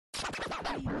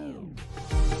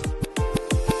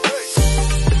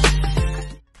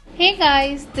Hey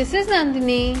guys, this is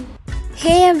Nandini.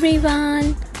 Hey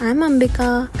everyone, I'm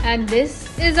Ambika. And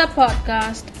this is a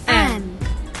podcast And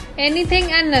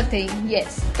anything and nothing.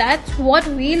 Yes, that's what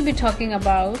we'll be talking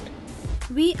about.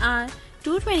 we are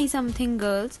two 20-something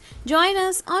girls. Join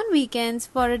us on weekends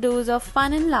for a dose of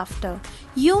fun and laughter.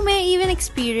 You may even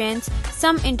experience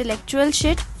some intellectual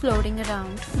shit floating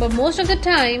around. But most of the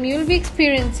time, you'll be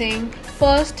experiencing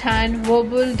first-hand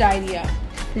verbal diarrhea.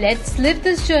 Let's live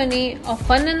this journey of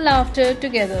fun and laughter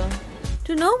together.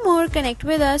 To know more, connect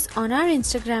with us on our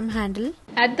Instagram handle.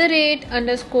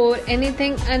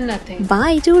 @_anything and nothing.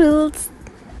 Bye, toodles!